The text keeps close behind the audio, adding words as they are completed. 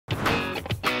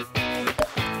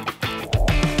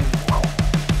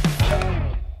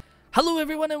Hello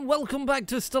everyone and welcome back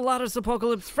to Stellaris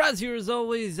Apocalypse. Fraz here as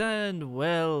always, and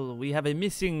well, we have a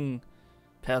missing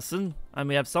person, and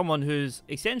we have someone who's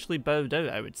essentially bowed out,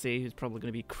 I would say, who's probably going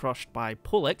to be crushed by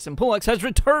Pollux, and Pollux has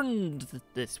returned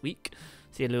this week.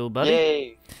 Say hello, buddy.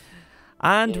 Yay!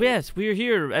 And Yay. yes, we're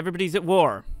here. Everybody's at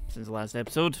war since the last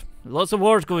episode. Lots of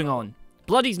wars going on.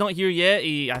 Bloody's not here yet.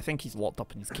 I think he's locked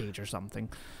up in his cage or something.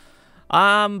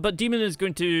 But Demon is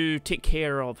going to take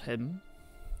care of him.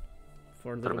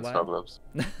 For a Put him little in while. snow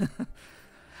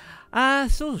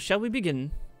globes. So, shall we begin,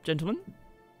 gentlemen?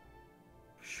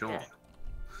 Sure. Yeah.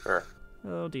 Sure.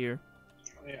 Oh dear.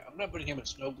 Yeah, I'm not putting him in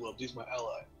snow globes. He's my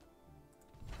ally.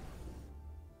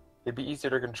 It'd be easier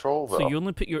to control, though. So you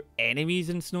only put your enemies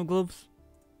in snow globes?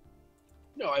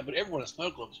 No, I put everyone in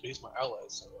snow globes, but he's my ally,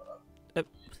 so Yep.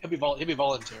 he'll be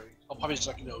voluntary. I'll probably just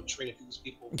trade a few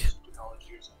people with some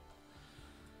technology or something.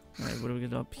 Right, what do we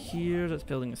got up here? That's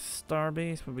building a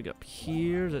starbase. What do we got up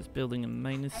here? That's building a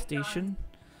minus station.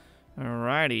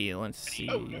 Alrighty, let's see.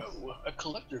 Oh no, a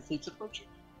collector fleet's approaching.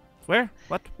 Where?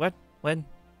 What? What? When?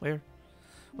 Where?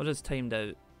 What is timed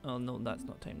out? Oh no, that's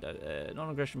not timed out.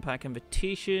 Non-aggression pack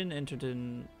invitation entered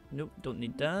in. Nope, don't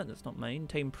need that. That's not mine.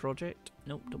 Time project.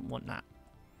 Nope, don't want that.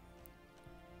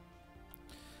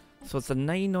 So it's a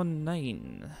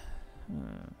 9-on-9.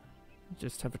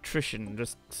 Just have attrition,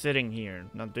 just sitting here,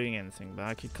 not doing anything. But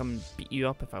I could come and beat you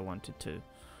up if I wanted to.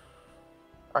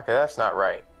 Okay, that's not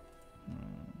right.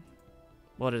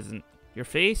 What isn't? Your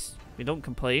face? We don't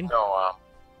complain. No,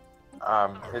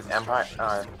 his empire,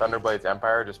 Thunderblade's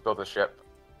empire just built a ship.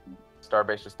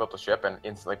 Starbase just built a ship and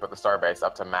instantly put the starbase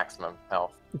up to maximum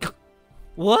health.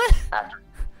 What? After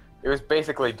it was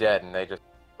basically dead, and they just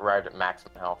arrived at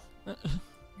maximum health.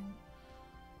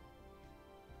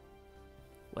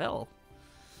 Well,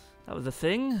 that was a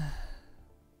thing.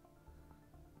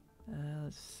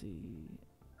 Let's see.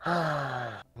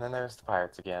 And then there's the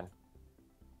pirates again.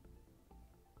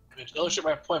 To illustrate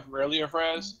my point from earlier,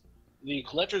 Fraz, the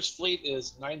collector's fleet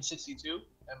is 962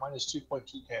 and mine is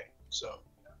 2.2k. So,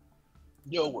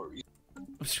 no worries.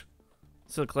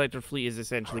 So the collector fleet is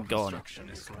essentially gone.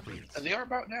 And they are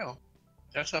about now.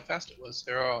 That's how fast it was.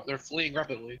 They're fleeing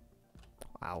rapidly.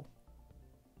 Wow.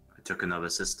 I took another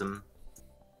system.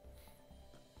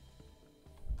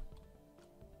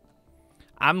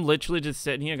 I'm literally just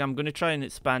sitting here. I'm going to try and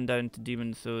expand down to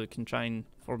demons so it can try and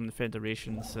form the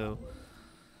Federation. So,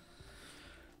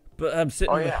 but I'm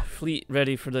sitting with a fleet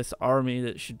ready for this army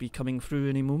that should be coming through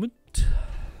any moment.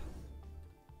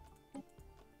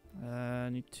 I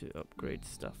need to upgrade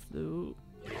stuff though.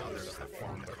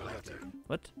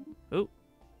 What? Oh,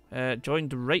 joined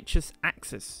the Righteous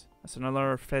Axis. That's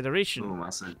another Federation. Oh,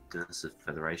 that's a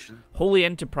federation. Holy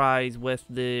Enterprise with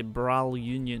the Bral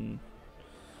Union.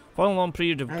 Following a long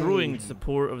period of growing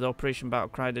support of the Operation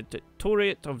Battlecry, the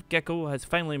Dictatorate of Gecko has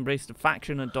finally embraced the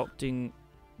faction, adopting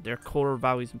their core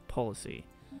values and policy.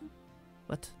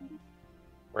 What?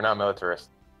 We're not militarists.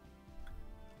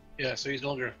 Yeah, so he's no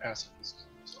longer a pacifist.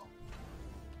 So.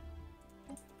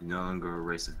 No longer a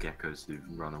race of geckos who've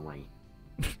run away.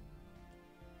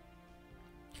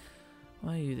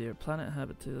 Why are you there? Planet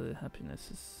Habitat Happiness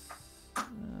is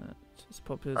just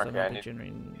popular Okay, I need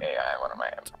generating. AI, what am I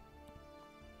at?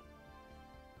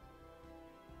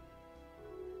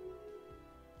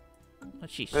 Oh,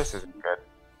 sheesh. This isn't good.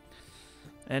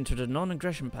 Entered a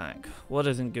non-aggression pack. What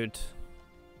isn't good?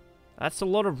 That's a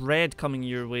lot of red coming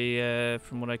your way,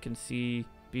 from what I can see,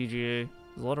 BGA. There's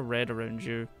a lot of red around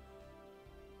you.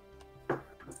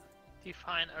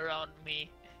 Define around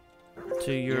me.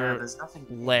 To Yeah, your there's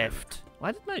nothing left.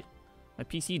 Why did my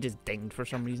PC just dinged for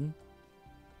some reason?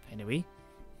 Anyway.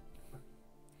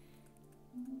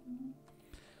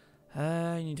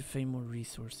 I need to find more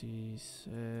resources.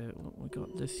 We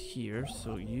got this here,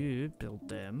 so you build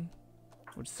them.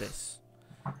 What's this?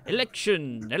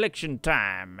 Election! Election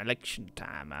time! Election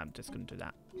time. I'm just gonna do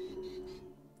that.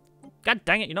 God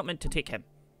dang it, you're not meant to take him.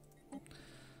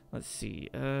 Let's see.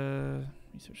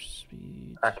 Research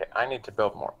speed. Okay, I need to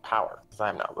build more power, because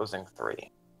I'm not losing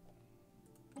 3.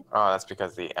 Oh, that's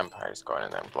because the Empire's going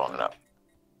in there and blowing it up.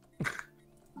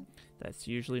 That's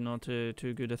usually not too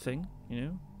good a thing, you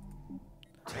know?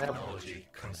 Technology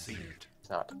conceived. It's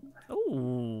not.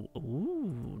 Oh,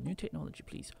 ooh, new technology,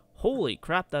 please. Holy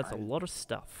crap, that's a lot of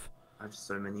stuff. I have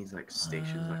so many like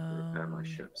stations I can repair my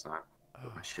ships now.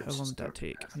 My ships How long just did that don't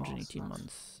take? repair fast 118 enough.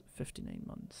 months, 59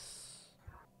 months,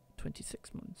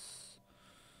 26 months,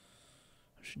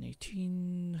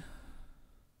 118,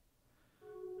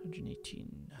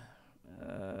 118.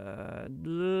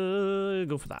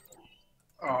 Go for that.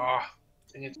 Ah,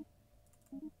 dang it.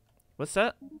 What's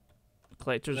that?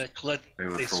 Collectors. The collect They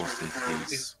were they forced surrendered. in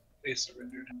peace. They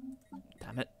surrendered.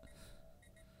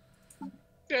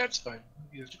 Yeah, it's fine.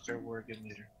 You have to declare war again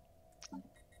later.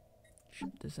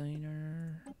 Ship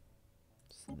designer.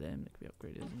 It's them that can be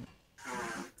upgraded, isn't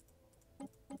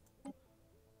it?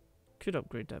 Could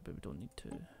upgrade that, but we don't need to.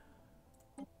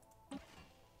 There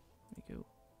we go.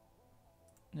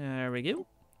 There we go.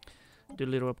 Do a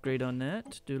little upgrade on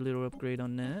that. Do a little upgrade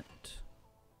on that.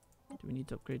 Do we need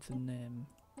to upgrade some them?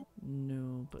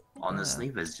 No, but Honestly,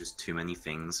 there's just too many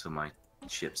things for my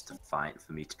ships to fight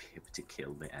for me to be able to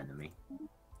kill the enemy.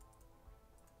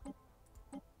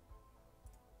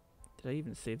 Did I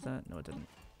even save that? No, I didn't.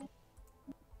 I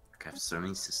have so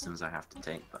many systems I have to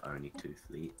take, but only 2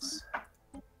 fleets.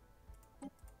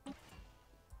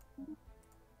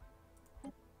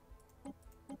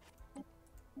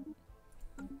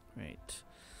 Right.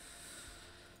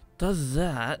 Does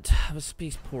that have a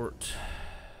spaceport?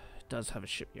 It does have a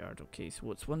shipyard. Okay, so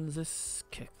what's one is this?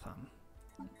 Keflam.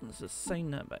 Let's assign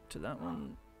that back to that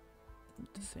one.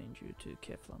 To send you to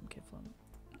Keflam. Keflam.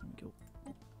 There we go.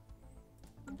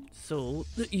 So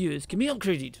the EUs can be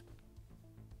upgraded.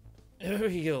 There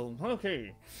we go.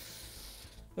 Okay.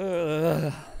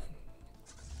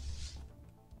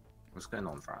 What's going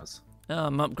on, Fraz?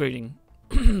 I'm upgrading.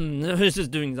 This is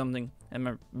doing something,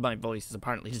 and my voice is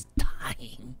apparently just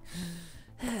dying.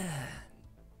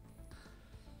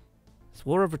 This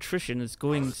war of attrition is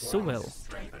going so well.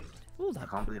 Oh, I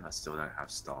can't believe I still don't have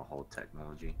Starhold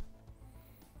technology.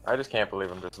 I just can't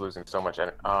believe I'm just losing so much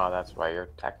energy. Oh, that's why you're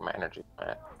attacking my energy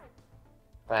planet.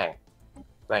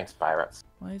 Thanks, pirates.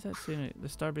 Why is that saying it? The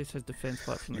starbase has defense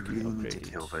platform You that can be really need to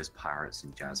upgraded. kill those pirates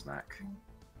in Jazmac.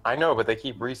 I know, but they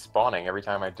keep respawning every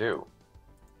time I do.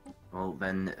 Well,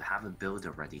 then have a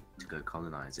builder ready to go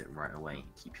colonize it right away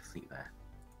and keep your fleet there.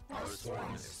 Our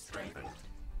swarm is strengthened.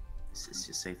 This is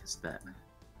your safest bet.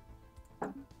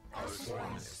 Our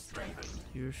swarm is strengthened.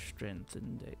 You're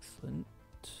strengthened, excellent.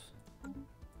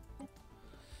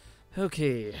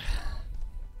 Okay.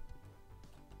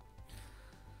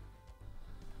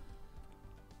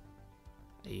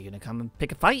 Are you gonna come and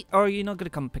pick a fight, or are you not gonna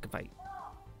come and pick a fight?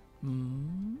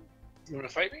 Hmm? You want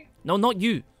to fight me? No, not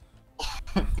you.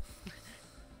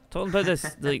 Talking about this,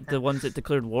 like the ones that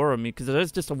declared war on me, because there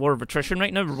is just a war of attrition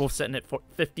right now. We're both sitting at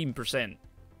 15%.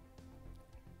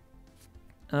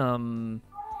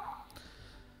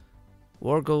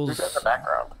 War goals. Who's in the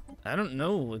background? I don't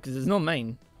know, because it's not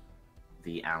mine.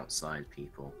 The outside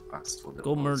people. That's what it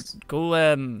Go was.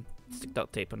 stick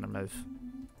duct tape on their mouth.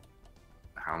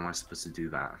 How am I supposed to do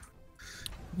that?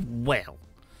 Well,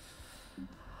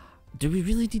 do we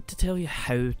really need to tell you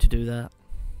how to do that?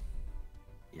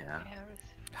 Yeah,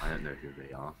 I don't know who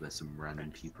they are. There's some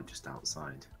random people just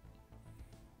outside.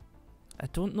 I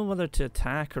don't know whether to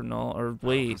attack or not, or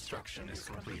wait. Construction is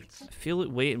complete. I feel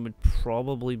like waiting would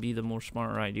probably be the more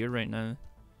smarter idea right now.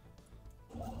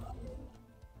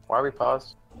 Why are we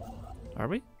paused? Are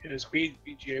we? His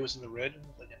BGA was in the red.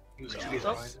 But he was 2 days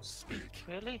Oh. behind. Speak.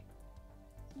 Really?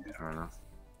 Fair enough.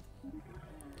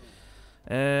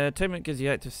 Attainment gives you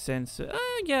active sense.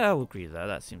 Yeah, I'll agree with that.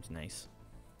 That seems nice.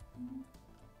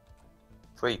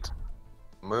 Fleet.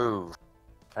 Move.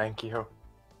 Thank you.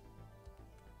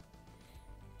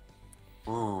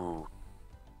 Ooh.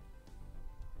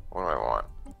 What do I want?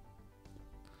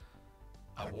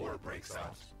 A war breaks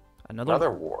out.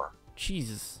 Another war.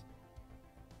 Jesus.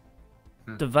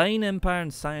 Hmm. Divine Empire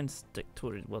and Science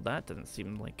Dictatorship. Well, that doesn't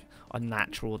seem like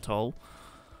unnatural at all.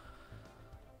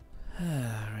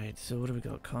 Alright, so what do we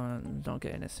got? Not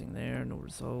getting anything there. No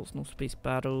results. No space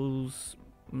battles.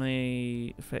 My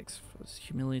effects was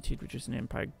humiliated, reducing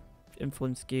Empire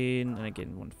influence gain, and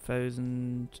again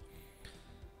 1000.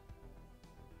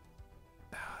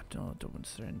 No, don't want to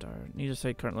surrender. Need to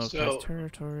say current localized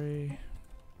territory.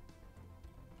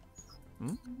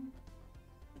 Hmm?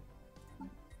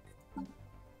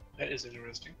 That is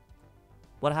interesting.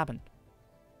 What happened?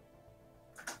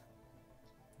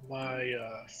 My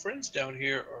friends down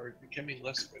here are becoming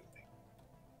less friendly.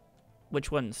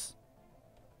 Which ones?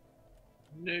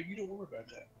 No, you don't worry about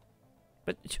that.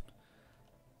 But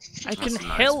I can That's a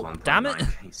nice help, damn it!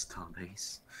 1.9K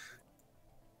Starbase.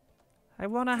 I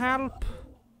wanna help.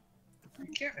 You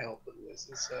can't help with this.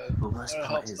 It's The worst not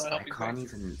part help- is not I helping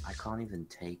can't even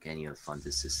take any of the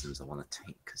funded systems I want to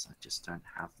take because I just don't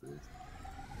have the.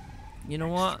 You know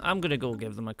what? I'm gonna go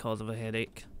give them a cause of a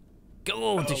headache. Go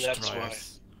Oh, that's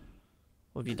destroyers.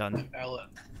 What have you done?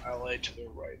 allied to their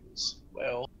rivals.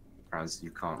 Well, Whereas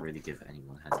you can't really give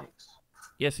anyone headaches.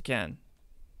 Yes, I can.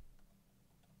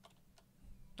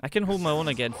 I can hold my own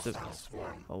against it.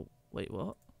 Swarm. Oh, wait,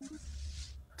 what?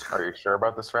 Are you sure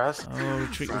about this, Raz? Oh,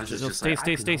 retreat. Franz is No, just stay, like,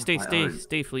 stay, I stay, can stay, hold my stay, own.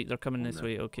 stay, fleet. They're coming this no.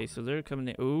 way. Okay, so they're coming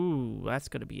in. Ooh, that's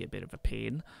gonna be a bit of a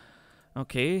pain.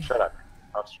 Okay. Shut up.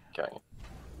 I'll just keep killing you.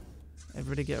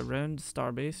 Everybody get around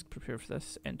Starbase. Prepare for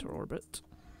this. Enter orbit.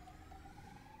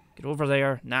 Get over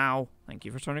there now. Thank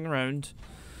you for turning around.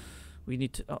 We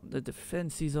need to up the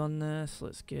defenses on this.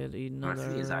 Let's get My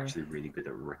fleet is another. actually really good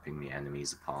at ripping the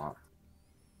enemies apart.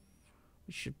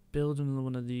 We should build another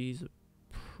one of these.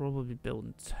 Probably build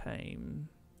in time.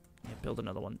 Yeah, build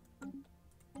another one.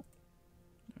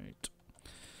 Right.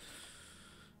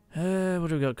 What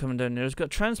do we got coming down there? It's got a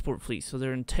transport fleet, so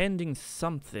they're intending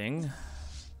something.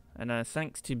 And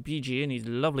thanks to BG and his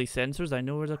lovely sensors, I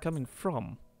know where they're coming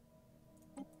from.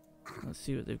 Let's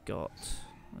see what they've got.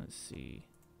 Let's see.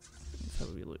 Let's have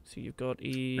a wee look. So you've got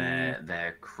a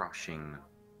They're crushing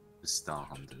the Star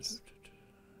Hunters.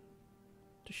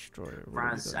 destroyer. What have we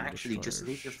Raz, got in actually, just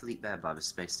leave your destroyers? fleet there by the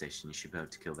space station. You should be able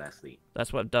to kill their fleet.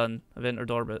 That's what I've done. I've entered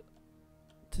orbit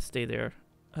to stay there.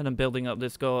 And I'm building up.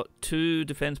 This got 2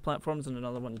 defense platforms and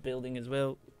another one building as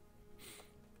well.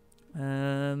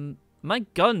 My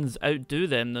guns outdo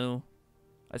them though.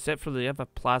 Except for they have a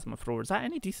plasma thrower. Is that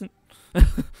any decent?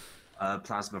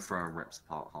 Plasma thrower rips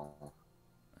apart hull.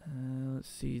 Let's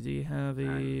see. They have a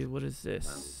And, what is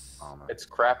this? Armor. It's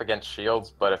crap against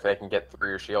shields, but if they can get through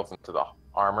your shields into the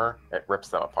armor, it rips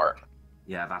them apart.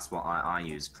 Yeah, that's what I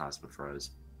use plasma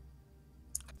throws.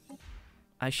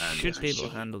 I should be able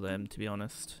to handle them, to be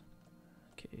honest.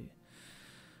 Okay.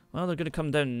 Well, they're going to come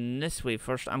down this way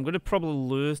first. I'm going to probably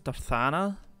lose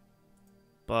Darthana.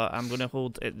 But I'm going to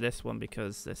hold it this one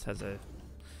because this has an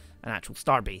actual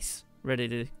starbase ready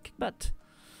to kick butt.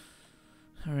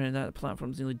 Alright, that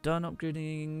platform's nearly done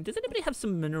upgrading. Does anybody have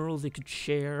some minerals they could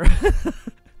share?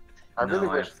 I really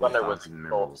No, wish have Thunder was. 4,000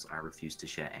 minerals. I refuse to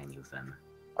share any of them.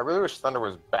 I really wish Thunder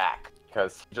was back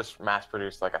because he just mass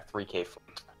produced like a 3K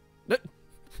fleet.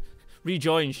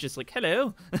 Rejoins just like,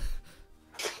 hello.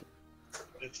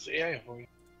 It's the AI for you.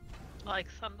 Like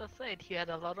Thunder said, he had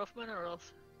a lot of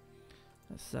minerals.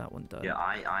 That's that one done. Yeah,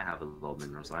 I have a lot of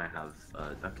minerals. I have,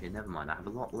 okay, never mind. I have a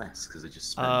lot less because I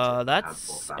just spent it. I have That's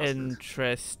 4,000.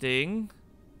 interesting.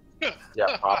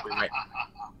 Yeah, probably. Might.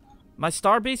 My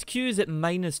starbase queue is at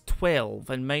 -12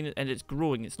 and it's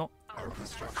growing. It's not. Our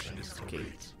construction is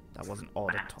complete. That wasn't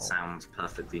odd at That all. sounds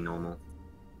perfectly normal.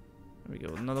 There we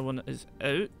go. Another one is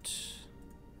out.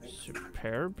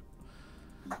 Superb.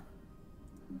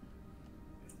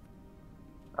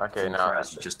 Okay, now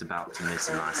Raz, you're just about to miss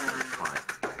a nice little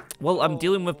fight. Well, I'm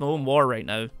dealing with my own war right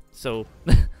now, so.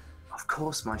 Of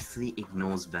course, my fleet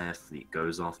ignores their fleet,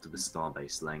 goes after the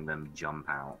starbase, letting them jump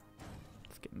out.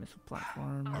 Let's get missile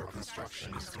platform. Our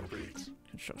construction is complete.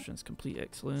 Construction is complete.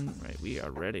 Excellent. Right, we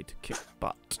are ready to kick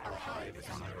butt. Our hive is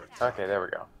under attack. okay, there we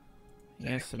go.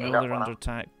 Yes, I Yeah, know they're well. under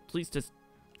attack. Please just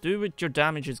do what your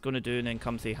damage is going to do and then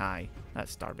come say hi. That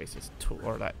starbase is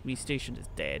or that wee station is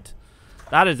dead.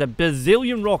 That is a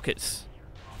bazillion rockets.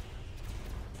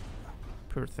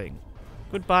 Poor thing.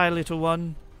 Goodbye, little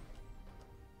one.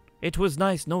 It was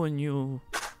nice knowing you.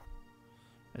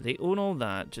 They own all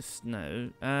that just now,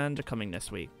 and are coming this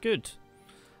way. Good.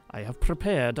 I have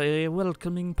prepared a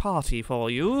welcoming party for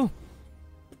you.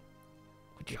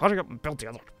 Would you hurry up and build the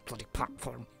other bloody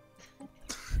platform?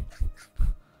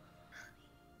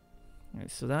 Right,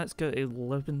 so that's got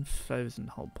 11,000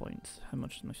 hull points. How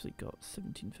much has my fleet got?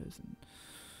 17,000.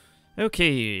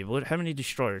 Okay, how many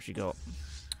destroyers you got?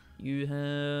 You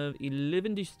have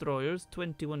 11 destroyers,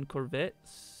 21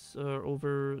 corvettes, or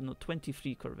over, no,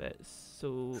 23 corvettes. So,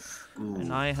 Ooh,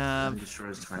 and I have 10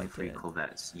 destroyers, 23 dead.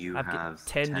 corvettes. You I've have got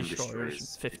 10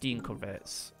 destroyers, 15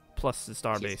 corvettes, plus the His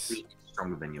starbase. fleet is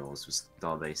stronger than yours, with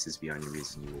starbase is the only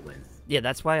reason you will win. Yeah,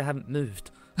 that's why I haven't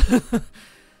moved.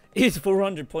 He's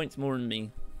 400 points more than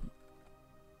me.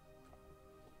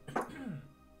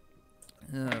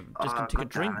 Just gonna take a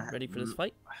drink, goddammit. ready for this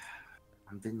fight.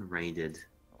 I'm being raided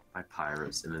by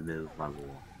pirates in the middle of my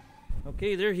war.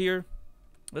 Okay, they're here.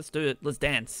 Let's do it. Let's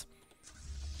dance.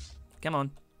 Come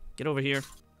on. Get over here.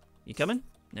 You coming?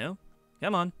 No?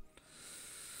 Come on.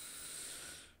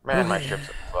 Man, my ships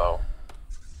are slow.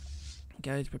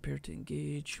 Guys, prepare to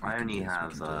engage. We I can only do this,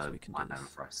 have we can do this, we can do iron this.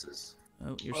 thrusters.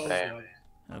 Oh, you're Oh, safe. boy.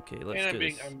 Okay, And let's do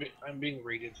this. I'm being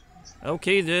raided.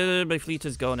 Okay, my fleet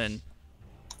has gone in.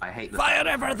 I hate the Fire fact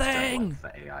that pirates don't everything! work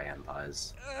for AI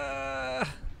empires.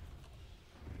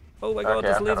 Oh my god, Okay,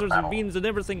 there's I've got a lasers and battle. beams and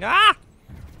everything. Ah!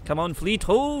 Come on, fleet,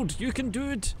 hold! You can do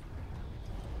it!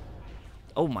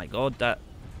 Oh my god, that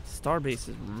starbase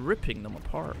is ripping them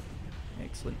apart.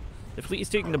 Excellent. The fleet is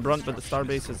taking the brunt, but the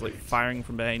starbase is like firing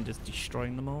from behind, just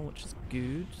destroying them all, which is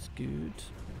good. It's good.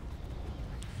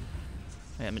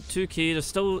 Right, I'm at 2k. There's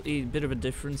still a bit of a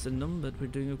difference in them, but we're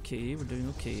doing okay. We're doing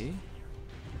okay.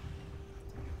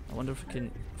 I wonder if we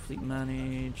can fleet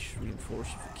manage, reinforce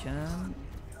if we can.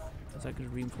 Is that going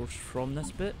to reinforce from this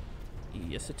bit?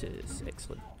 Yes, it is.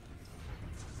 Excellent.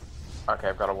 Okay,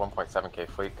 I've got a 1.7k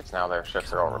fleet because now their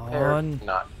ships are all Come repaired, on.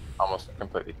 not almost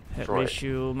completely Hit destroyed.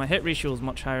 ratio. My hit ratio is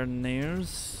much higher than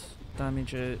theirs. Damage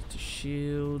to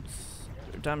shields.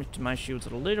 Damage to my shields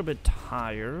are a little bit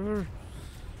higher.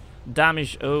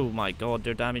 Damage. Oh my god,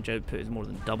 their damage output is more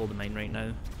than double the mine right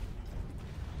now.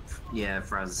 Yeah,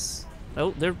 Fraz. Oh,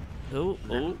 they're. Oh,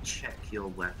 Let oh. me check your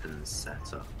weapons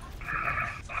setup.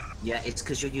 Yeah, it's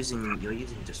because you're using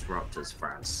disruptors,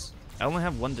 Fraz. I only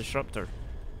have one disruptor.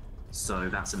 So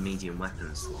that's a medium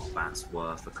weapon slot. That's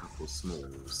worth a couple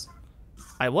smalls.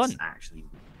 I won. It's actually,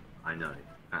 I know.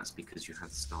 That's because you had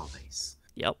Starbase.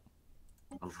 Yep.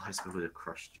 Otherwise, we would have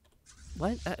crushed you.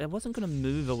 What? I wasn't gonna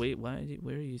move away. Why?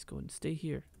 Where are you going? Stay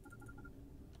here.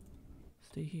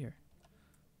 Stay here.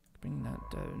 Bring that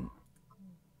down.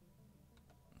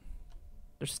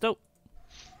 They're still.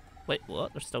 Wait,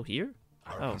 what? They're still here?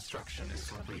 Our Oh. construction is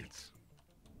complete.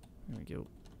 There we go.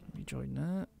 Let me join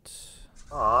that.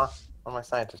 Aw, all my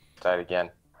scientists died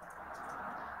again.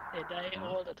 They die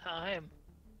all the time.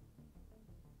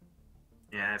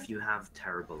 Yeah, if you have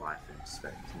terrible life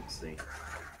expectancy,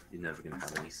 you're never going to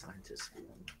have any scientists.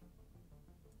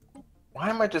 Why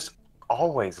am I just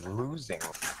always losing?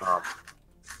 I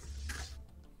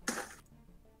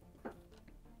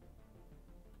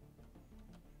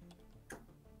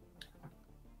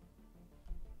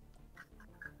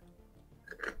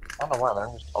don't know why,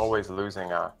 I'm just always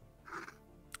losing.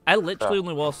 I literally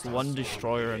only lost one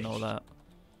destroyer and all that.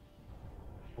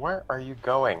 Where are you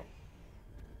going?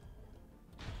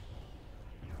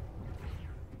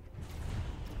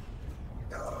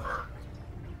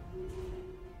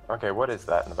 Okay, what is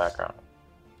that in the background?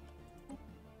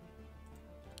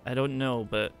 I don't know,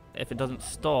 but if it doesn't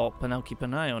stop and I'll keep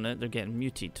an eye on it, they're getting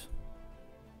muted.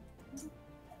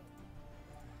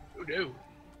 Who knew?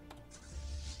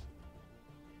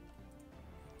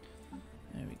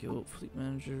 There we go, fleet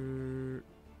manager.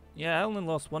 Yeah, I only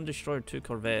lost one destroyer, 2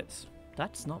 corvettes.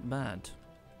 That's not bad.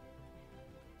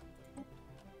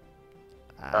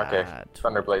 Okay, Ah,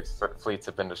 Thunderblade's fleets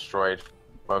have been destroyed,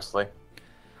 mostly.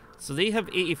 So they have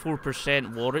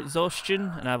 84% war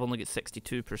exhaustion, and I've only got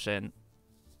 62%. Is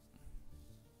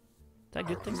that a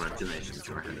good thing? Congratulations,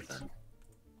 you're ahead of them.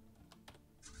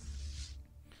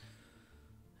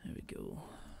 There we go.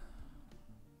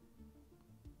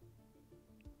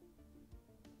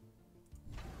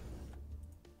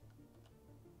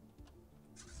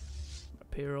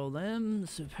 Repair all them,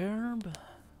 superb.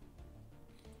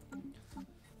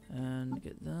 And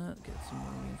get that, get some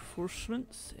more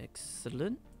reinforcements,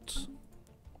 excellent.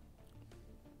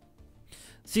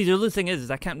 See, the other thing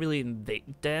is I can't really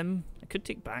invade them. I could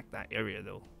take back that area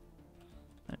though,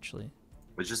 actually.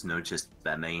 We just noticed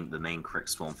the main Crick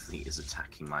Swarm fleet is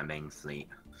attacking my main fleet.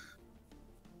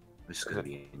 Which is going to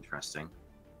be interesting.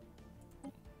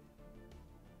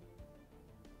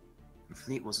 The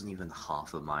fleet wasn't even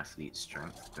half of my fleet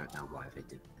strength. Don't know why they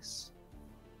did this.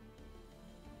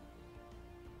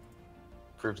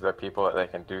 Prove to their people that they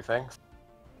can do things,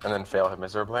 and then fail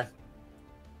miserably.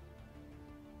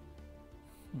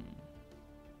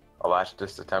 A last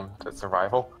ditch attempt at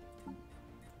survival.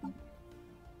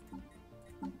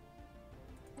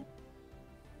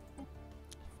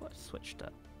 What switched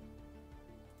up?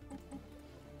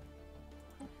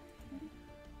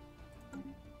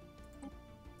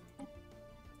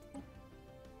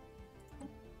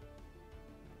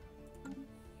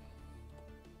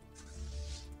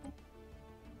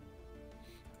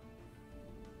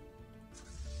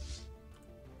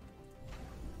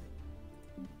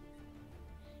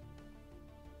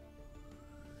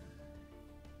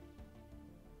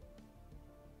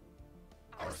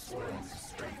 Our swarms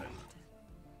strengthened.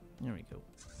 There we go.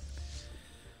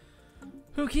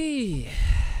 Okay,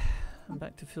 I'm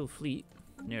back to full fleet,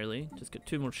 nearly. Just got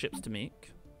 2 more ships to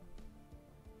make.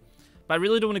 But I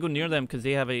really don't want to go near them because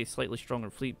they have a slightly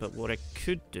stronger fleet, but what I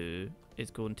could do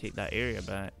is go and take that area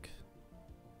back.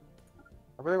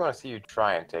 I really want to see you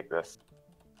try and take this.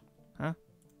 Huh?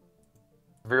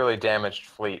 Severely damaged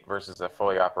fleet versus a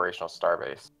fully operational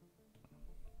starbase.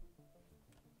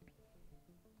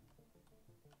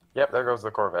 Yep, there goes the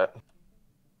Corvette.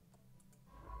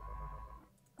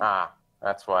 Ah,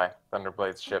 that's why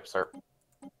Thunderblade's ships are...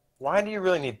 Why do you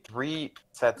really need 3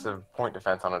 sets of point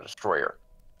defense on a destroyer?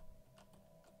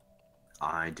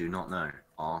 I do not know.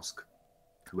 Ask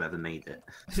whoever made it.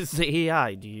 This is the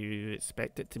AI. Do you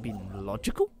expect it to be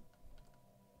logical?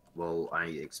 Well, I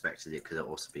expected it could have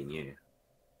also been you.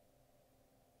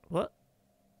 What?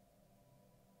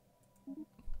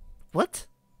 What?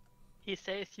 He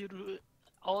says you do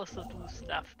also do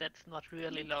stuff that's not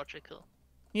really logical.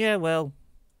 Yeah, well.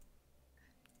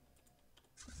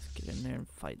 Let's get in there and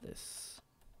fight this.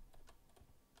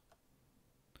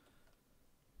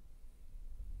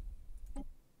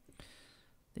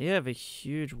 They have a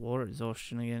huge war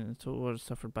exhaustion again. The total war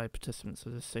suffered by participants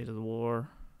of this side of the war.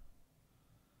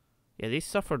 Yeah, they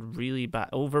suffered really bad.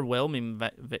 Overwhelming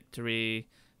victory.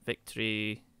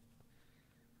 Victory.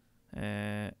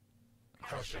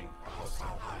 Crushing a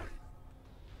hostile hive.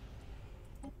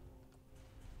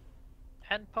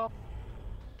 And Pop,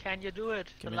 can you do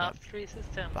it? Give The me last that 3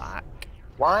 systems. back.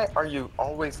 Why are you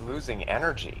always losing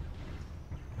energy?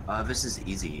 This is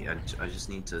easy. I just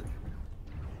need to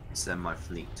send my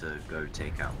fleet to go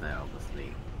take out their other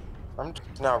fleet. I'm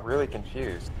just now really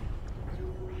confused.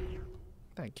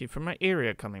 Thank you for my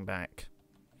area coming back.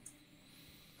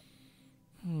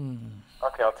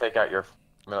 Okay, I'll take out your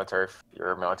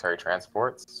military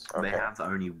transports. Okay. They have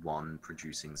only one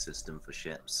producing system for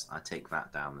ships. I take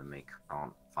that down and they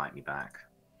can't fight me back.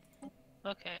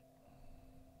 Okay.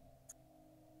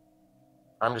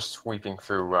 I'm just sweeping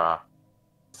through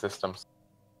systems.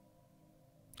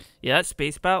 Yeah, that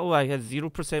space battle, I had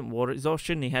 0% war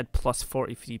exhaustion. They had plus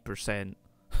 43%.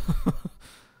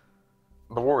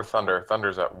 The war with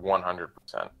Thunder's at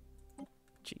 100%.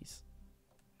 Jeez.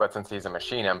 But since he's a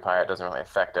machine empire, it doesn't really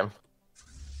affect him.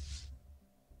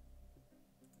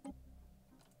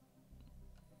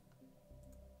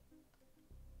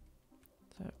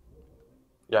 So,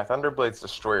 Yeah, Thunderblade's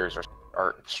destroyers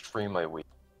are extremely weak.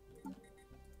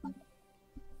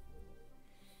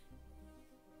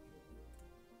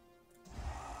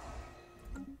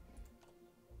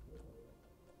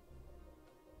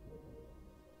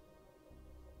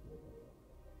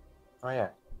 Oh yeah.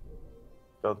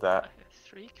 Build I that. have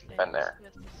 3 claims. Been there.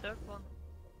 Where's the third one?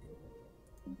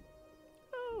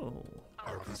 oh,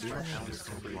 Our construction is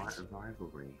complete. Quite a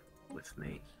rivalry with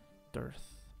me.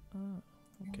 dearth. Oh,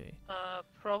 okay.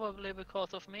 Probably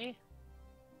because of me.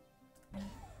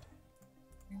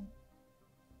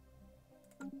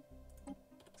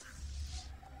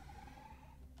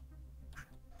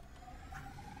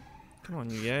 Come on,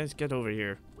 you guys, get over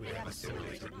here. We have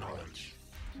assimilated knowledge.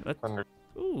 What? Thunder.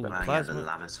 Ooh, Wow, yeah, the plasma.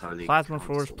 Lavis Holy Plasma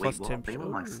Council. force Wait, plus what? 10. They were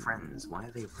my Ooh. friends. Why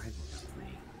are they rivals with me?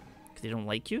 They don't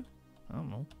like you? I don't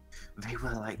know. They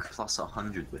were like plus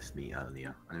 100 with me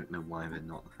earlier. I don't know why they're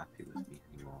not happy with me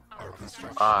anymore. Our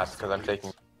construction. It's because I'm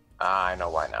taking. I know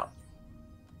why now.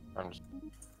 I'm just.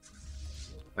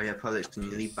 Oh yeah, Polish, can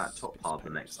you leave that top part of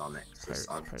the next our next? Pirates,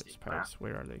 I'll pirates, take pirates.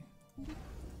 Where are they?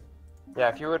 Yeah,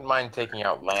 if you wouldn't mind taking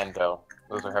out Lando,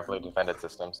 those are heavily defended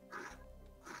systems.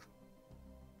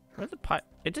 Where are the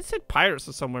it just said pirates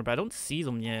or somewhere, but I don't see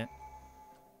them yet.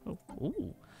 Oh,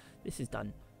 ooh. This is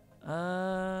done.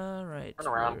 Right.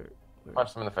 Turn around. Where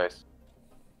Punch them in the face.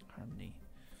 Harmony.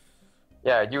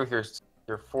 Yeah, you with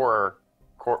your 4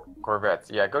 corvettes.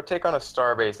 Yeah, go take on a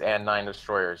starbase and 9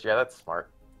 destroyers. Yeah, that's smart.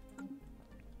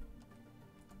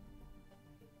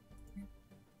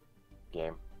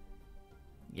 Game.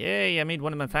 Yay, I made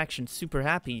one of my factions super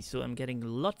happy, so I'm getting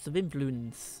lots of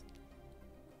influence.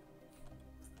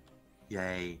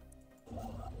 Yay.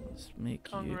 Let's make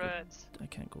you... Congrats. I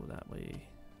can't go that way.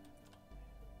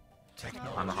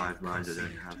 I'm a hive mind, I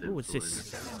don't have Ooh, what's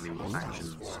this? influence. I mean, what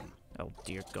actions? Oh,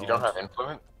 dear God. You don't have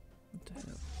influence? What the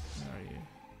hell? Where are you?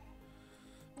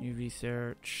 New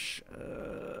research.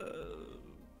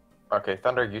 Okay,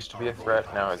 Thunder used to be a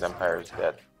threat, now his empire is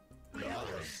dead. The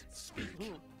others speak.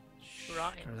 Ooh,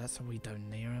 right. Sure, that's a way down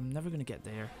there. I'm never gonna get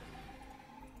there.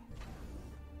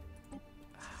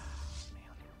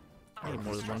 I need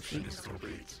more than one Construction fleet. is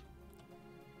complete.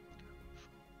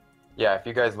 Yeah, if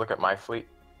you guys look at my fleet,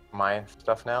 my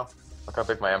stuff now, look how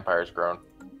big my empire's grown.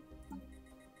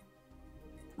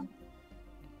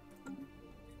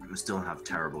 We still have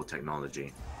terrible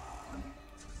technology.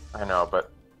 I know,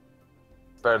 but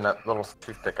it's better than that little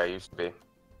toothpick I used to be.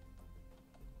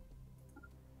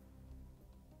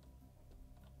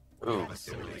 We Ooh, have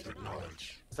assimilated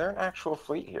knowledge. is there an actual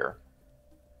fleet here?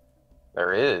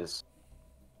 There is.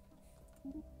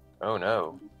 Oh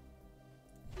no.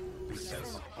 We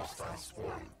sense a hostile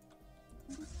swarm.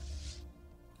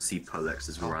 See, Polex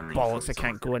is running. Bollocks, from I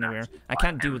can't go something anywhere. actually I by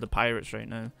can't deal them. with the pirates right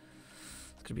now.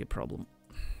 It's gonna be a problem.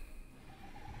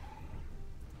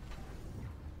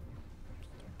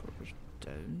 Push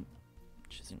down,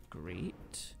 which isn't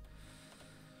great.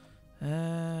 What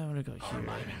do I got Our here?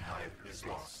 mining hive is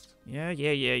lost. Yeah,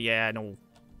 I know.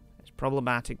 It's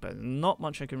problematic, but not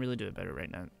much I can really do about it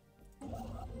right now.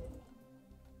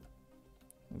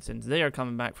 And since they are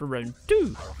coming back for round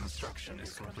 2, Our construction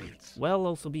is complete. well,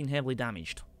 also being heavily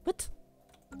damaged. What?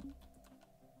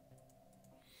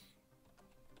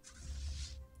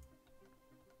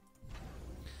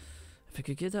 I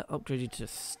could get that upgraded to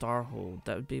Starhold,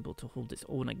 that would be able to hold its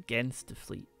own against the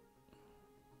fleet.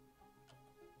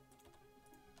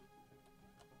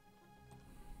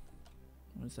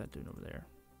 What is that doing over there?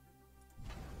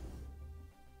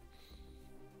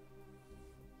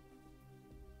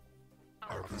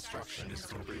 Our construction is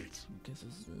complete. I guess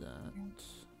it's that.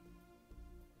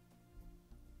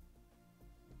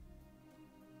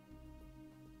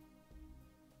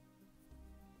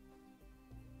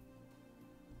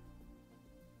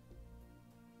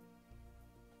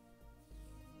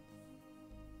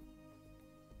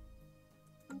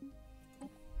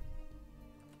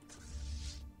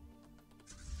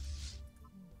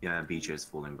 Yeah, BJ's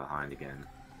falling behind again.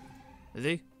 Is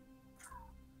he?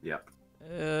 Yep.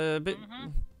 But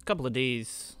couple of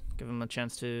days. Give him a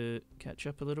chance to catch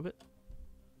up a little bit.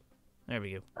 There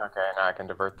we go. Okay, now I can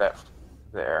divert that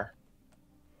there.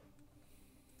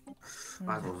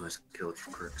 I've almost killed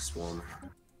Crick Swarm.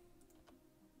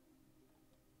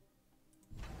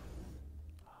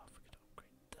 Oh, I forgot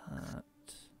to upgrade that.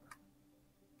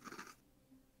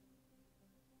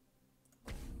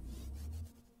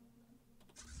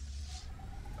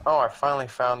 Oh, I finally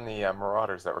found the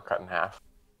Marauders that were cut in half.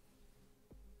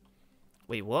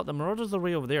 Wait, what? The Marauders are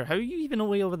way over there. How are you even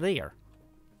way over there?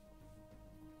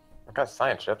 I got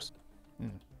science ships.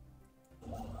 I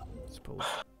suppose.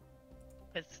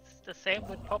 It's the same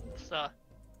with Popstar.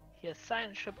 He has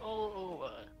science ship all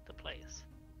over the place.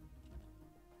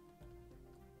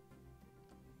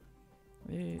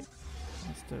 Wait,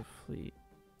 that's their fleet.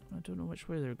 I don't know which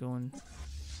way they're going.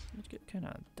 I'd get kind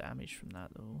of damage from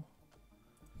that though.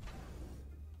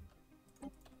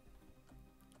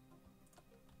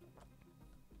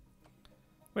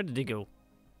 Where did he go?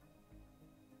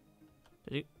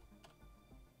 Did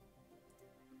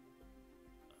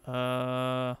he?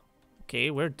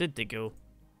 Okay, where did they go?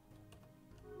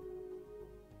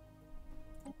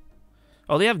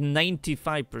 Oh, they have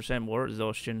 95% war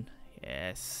exhaustion.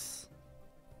 Yes.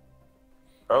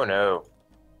 Oh no.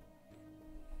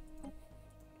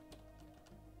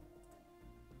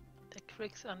 The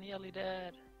Cricks are nearly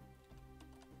dead.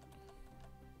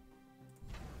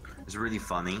 It's really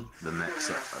funny. The mix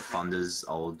of Thunder's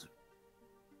old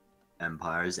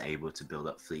empire is able to build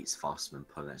up fleets faster than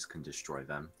planets can destroy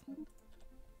them.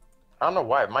 I don't know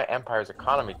why my empire's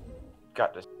economy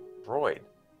got destroyed.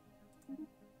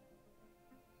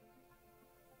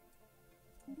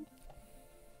 You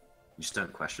just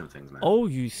don't question things, man. Oh,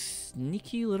 you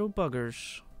sneaky little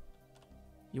buggers.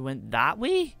 You went that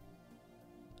way?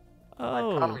 My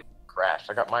Oh. economy crashed.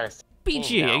 I got minus 16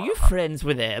 BG, now. are you friends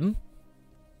with them?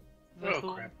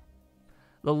 Oh crap.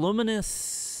 The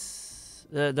Luminous...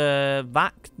 The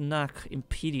Vaknak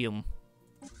Imperium.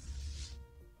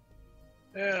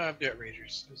 Yeah, I've got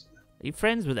Rangers. Isn't it? Are you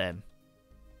friends with them?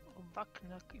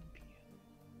 Vaknak Imperium.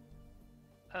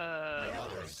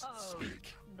 Others Oh,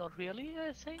 speak. not really,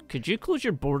 I think. Could you close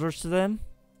your borders to them?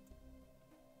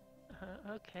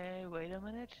 Okay, wait a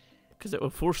minute. Because it will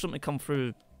force them to come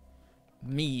through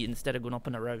me instead of going up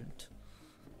and around.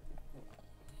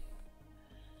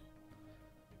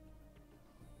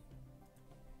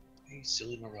 These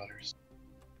silly Marauders.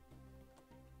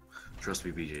 Trust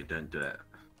me, BJ, don't do it.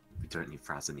 We don't need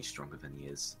Fraz any stronger than he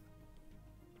is.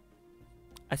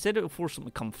 I said it will force them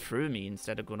to come through me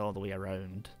instead of going all the way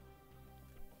around.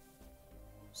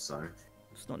 So,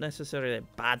 It's not necessarily a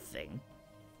bad thing.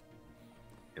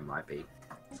 it might be.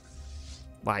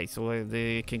 Why? So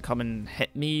they can come and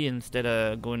hit me instead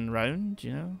of going round,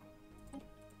 you know?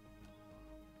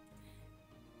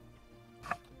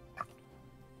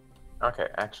 Okay,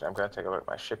 actually, I'm gonna take a look at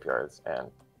my shipyards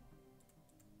and.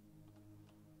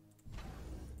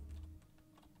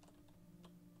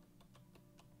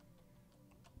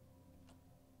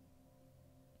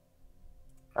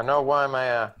 I know why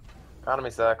my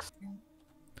economy sucks.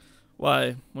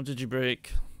 Why? What did you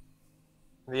break?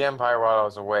 The Empire, while I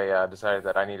was away, decided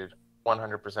that I needed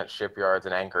 100% shipyards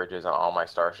and anchorages on all my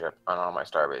star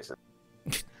bases.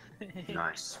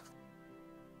 Nice.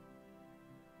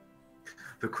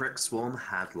 The Crick Swarm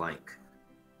had like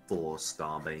 4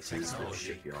 star bases with Technology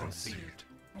shipyards. conceived.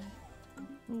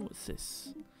 Ooh, what's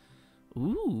this?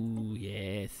 Ooh,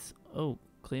 yes. Oh,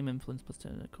 claim influence plus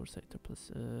 10 core sector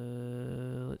plus.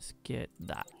 Let's get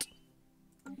that.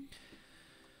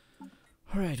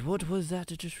 Alright, what was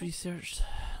that I just researched?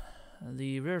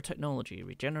 The rare technology,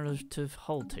 regenerative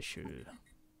hull tissue.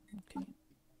 Okay.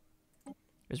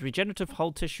 Is regenerative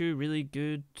hull tissue really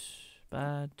good?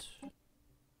 Bad?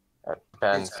 That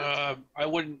depends. I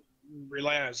wouldn't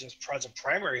rely on it as a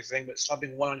primary thing, but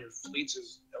stopping one on your fleets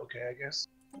is okay, I guess.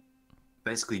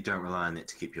 Basically, don't rely on it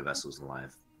to keep your vessels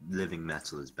alive. Living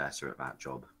metal is better at that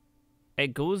job.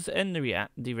 It goes in the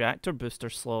reactor booster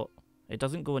slot. It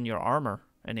doesn't go in your armor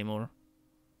anymore.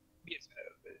 Yes, but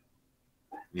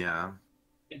Yeah.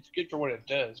 it's good for what it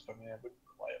does, but I mean, I wouldn't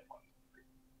rely upon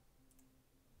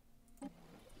it.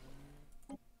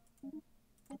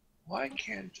 Why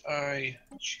can't I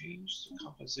change the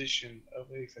composition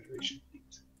of a Federation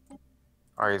fleet?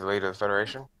 Are you the leader of the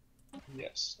Federation?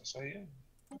 Yes, I am.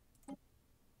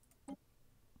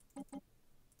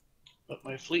 But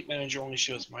my fleet manager only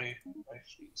shows my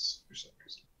fleets for some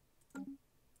reason.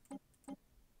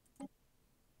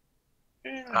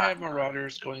 And I have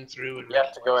Marauders going through. And You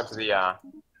have to go into the. oh,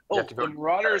 have to go the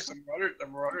Marauders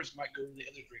might go to the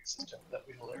other Drake system. That'd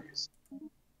be hilarious.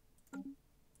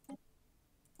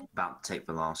 About to take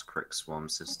the last Crick Swarm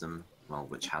system, well,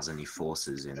 which has any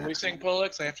forces in Are we it. saying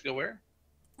Polex? I have to go where?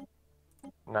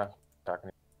 No,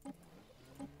 talking.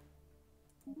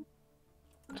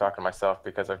 I'm talking to myself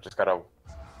because I've just got a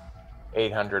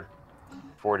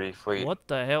 840 fleet. What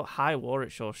the hell? High war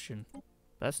exhaustion.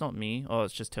 That's not me. Oh,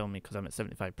 it's just telling me because I'm at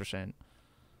 75%.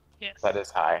 Yes. That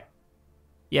is high.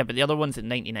 Yeah, but the other one's at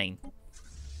 99.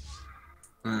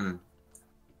 Hmm.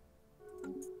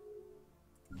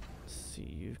 Let's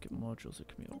see, you've got modules that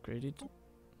can be upgraded.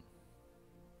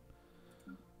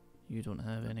 You don't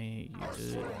have any. You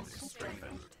do. There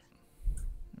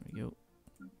we go.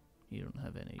 You don't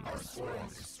have any.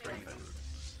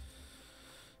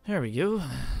 There we go.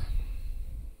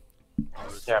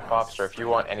 Yeah, Popster, if you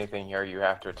want anything here, you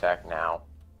have to attack now.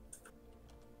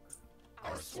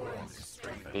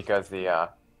 Because the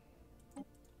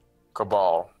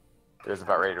Cabal is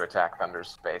about ready to attack Thunder's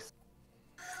space.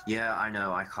 Yeah, I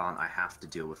know. I can't. I have to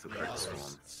deal with the Crick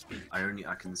Swarm.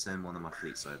 I can send one of my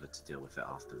fleets over to deal with it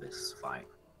after this fight.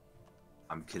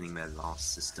 I'm killing their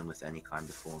last system with any kind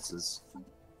of forces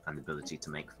and ability to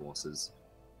make forces.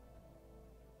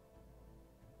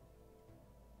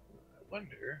 I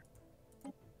wonder.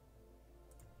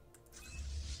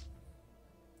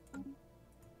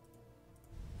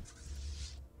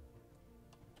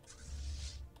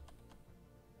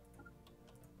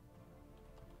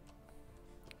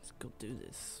 Let's go do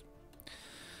this.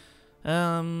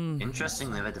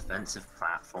 Interestingly, their defensive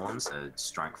platforms are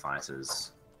strike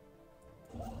fighters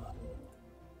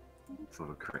for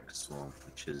the Crick Swarm,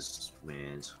 which is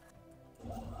weird.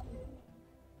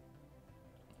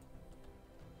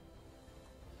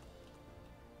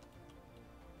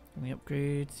 Any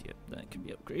upgrades? Yep, that can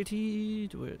be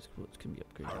upgraded. Where's what can be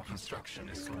upgraded? Our construction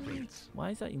is complete.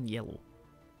 Why is that in yellow?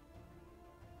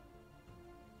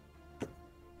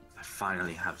 I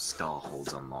finally have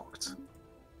Starholds unlocked.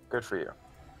 Good for you.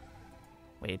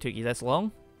 Wait, it took you this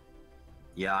long?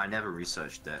 Yeah, I never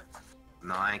researched it.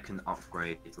 Now I can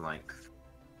upgrade like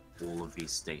all of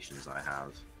these stations I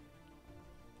have.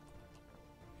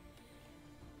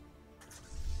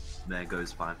 There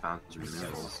goes 5,000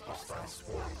 removals.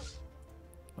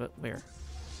 What? Where?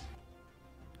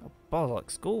 Oh,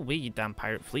 bollocks. Go away, you damn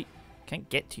pirate fleet. Can't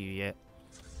get to you yet.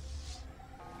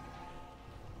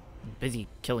 I'm busy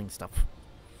killing stuff.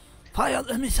 Fire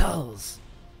the missiles!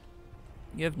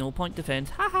 You have no point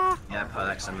defense. Haha! Yeah,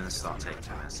 Perlex, I'm gonna start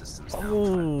taking their systems down.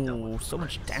 Oh, so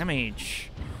much damage.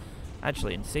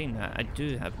 Actually, in saying that, I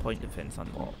do have point defense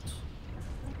unlocked.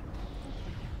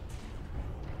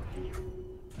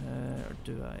 Or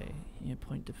do I? Yeah,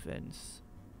 point defense.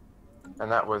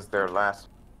 And that was their last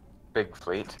big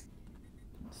fleet.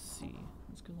 Let's see.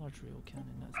 Let's go large rail cannon.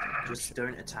 That's the Just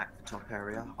don't attack the top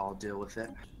area, I'll deal with it.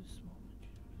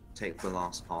 Take the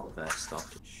last part of their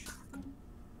stuff.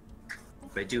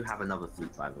 They do have another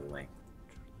fleet, by the way.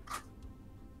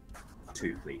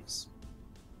 2 fleets.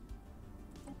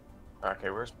 Okay,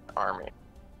 where's my army?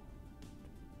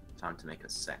 Time to make a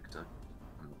sector.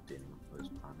 I'm not dealing with those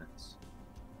planets.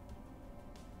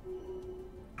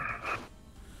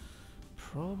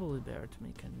 Probably better to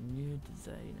make a new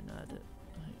design and add it.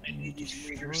 I need these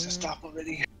readers to stop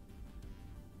already.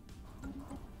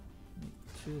 Make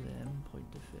 2 of them,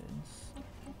 point defense.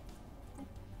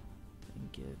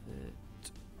 And give it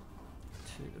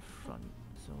to the front.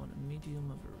 So I want a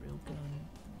medium of a railgun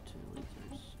and 2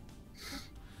 lasers.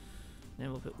 Then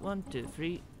we'll put 1, 2,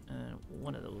 3, and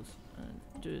 1 of those, and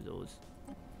 2 of those.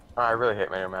 Oh, I really hate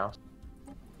my new mouse.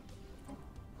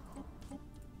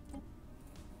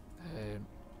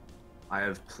 I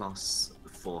have plus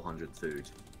 400 food.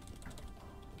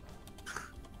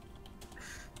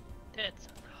 That's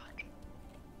a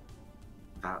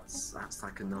lot. That's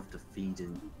like enough to feed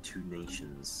in 2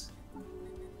 nations.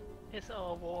 It's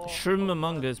our war. Shroom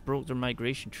among us broke their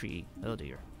migration treaty. Oh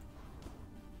dear.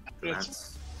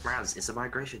 Raz, it's a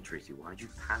migration treaty. Why'd you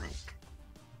panic?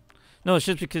 No, it's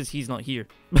just because he's not here.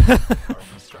 I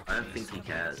don't think he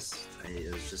cares.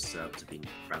 It was just to be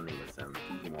friendly with him,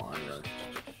 from what I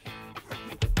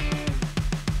know.